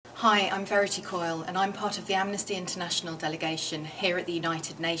Hi, I'm Verity Coyle and I'm part of the Amnesty International delegation here at the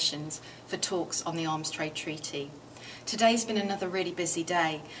United Nations for talks on the Arms Trade Treaty. Today's been another really busy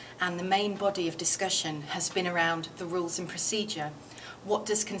day and the main body of discussion has been around the rules and procedure. What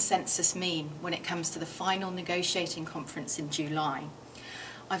does consensus mean when it comes to the final negotiating conference in July?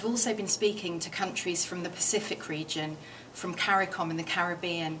 I've also been speaking to countries from the Pacific region, from CARICOM in the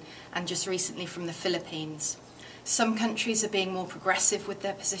Caribbean and just recently from the Philippines. Some countries are being more progressive with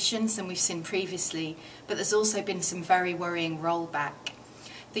their positions than we've seen previously, but there's also been some very worrying rollback.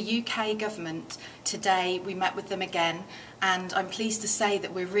 The UK government, today we met with them again, and I'm pleased to say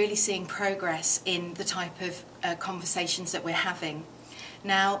that we're really seeing progress in the type of conversations that we're having.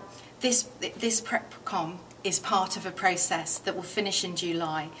 Now, this PrepCom is part of a process that will finish in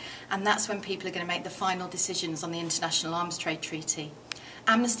July, and that's when people are going to make the final decisions on the International Arms Trade Treaty.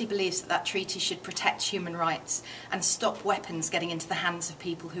 Amnesty believes that that treaty should protect human rights and stop weapons getting into the hands of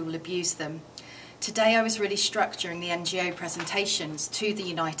people who will abuse them. Today I was really struck during the NGO presentations to the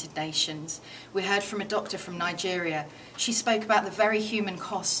United Nations. We heard from a doctor from Nigeria. She spoke about the very human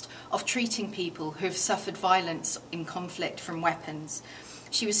cost of treating people who have suffered violence in conflict from weapons.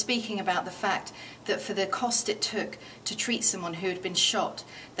 She was speaking about the fact that for the cost it took to treat someone who had been shot,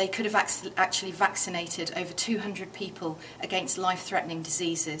 they could have actually vaccinated over 200 people against life-threatening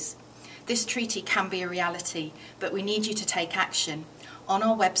diseases. This treaty can be a reality, but we need you to take action. On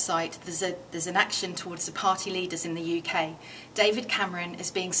our website, there's an action towards the party leaders in the UK. David Cameron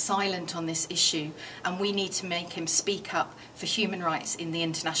is being silent on this issue, and we need to make him speak up for human rights in the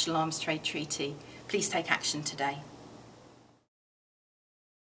International Arms Trade Treaty. Please take action today.